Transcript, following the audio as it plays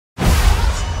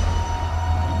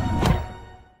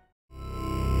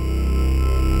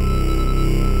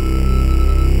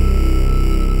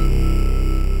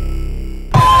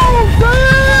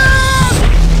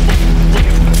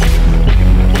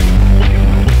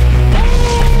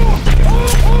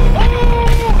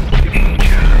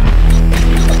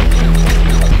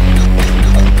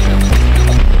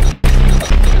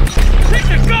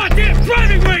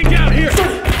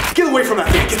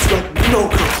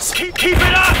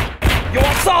You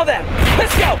all saw them!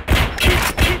 Let's go!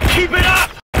 Keep it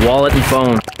up! Wallet and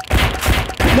phone.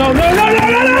 No!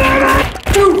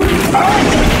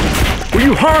 Were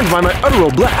you harmed by my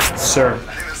utteral blasts? Sir,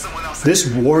 this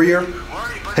warrior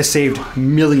has saved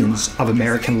millions of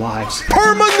American lives.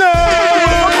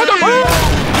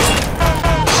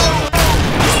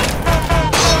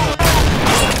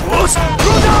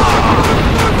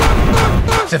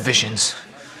 Divisions.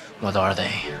 What are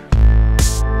they?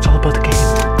 It's all about the game.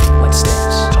 What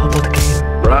stands? It's all about the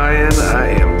game. Brian, I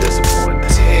am disappointed.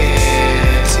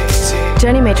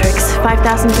 Journey Matrix,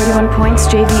 5,031 points,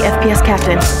 JV FPS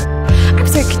captain. I'm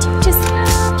sorry, could you just...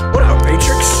 What up,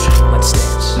 Matrix? What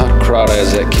stands? How crowded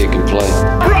as that kid can play.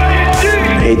 Brian D!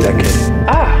 I hate that kid.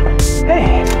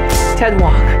 Hey, Ted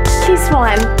Wong. Case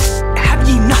one. Have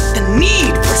ye not the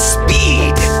need for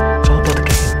speed? It's all about the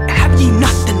game. Have ye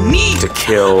not the need To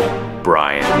kill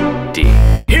Brian D.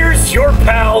 Here's your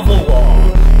pal, the law.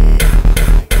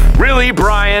 Really,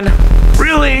 Brian?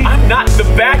 Really? I'm not the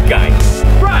bad guy.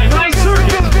 Brian, my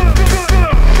circuit!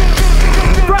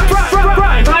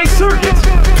 Brian, my circuit!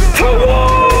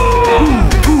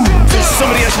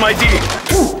 Somebody has my D.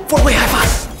 Four-way high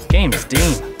five. Game's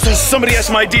Dean. Somebody has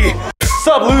my D.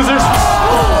 Sup, losers?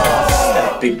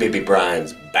 Big baby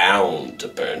Brian's bound to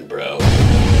burn, bro.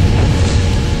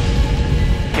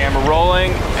 Camera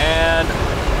rolling and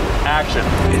action.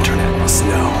 The internet must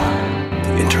know.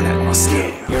 The internet must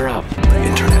know. You're up. The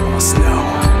internet must know.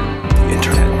 The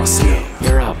internet must know.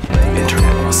 You're up. The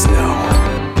internet must know.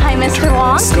 Hi, Mr.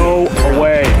 Wong. Go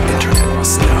away. The internet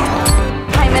must know.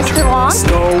 Hi, Mr. Wong.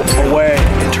 Go away.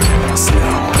 The internet must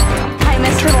know. Hi,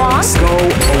 Mr. Wong. Go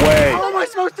away. How am I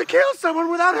supposed to kill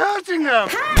someone without hurting them?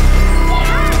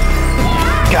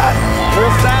 God.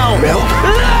 Full sound. Bill?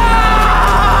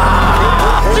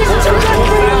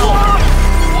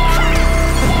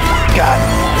 God.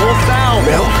 Full sound.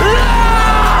 Bill?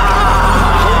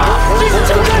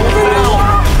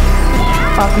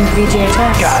 Welcome to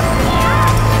VGHS. God.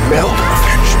 Bill?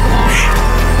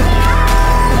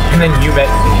 And then you met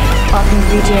me. Welcome to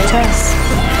VGHS.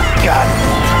 God.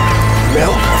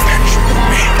 Bill?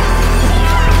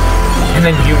 And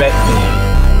then you met me.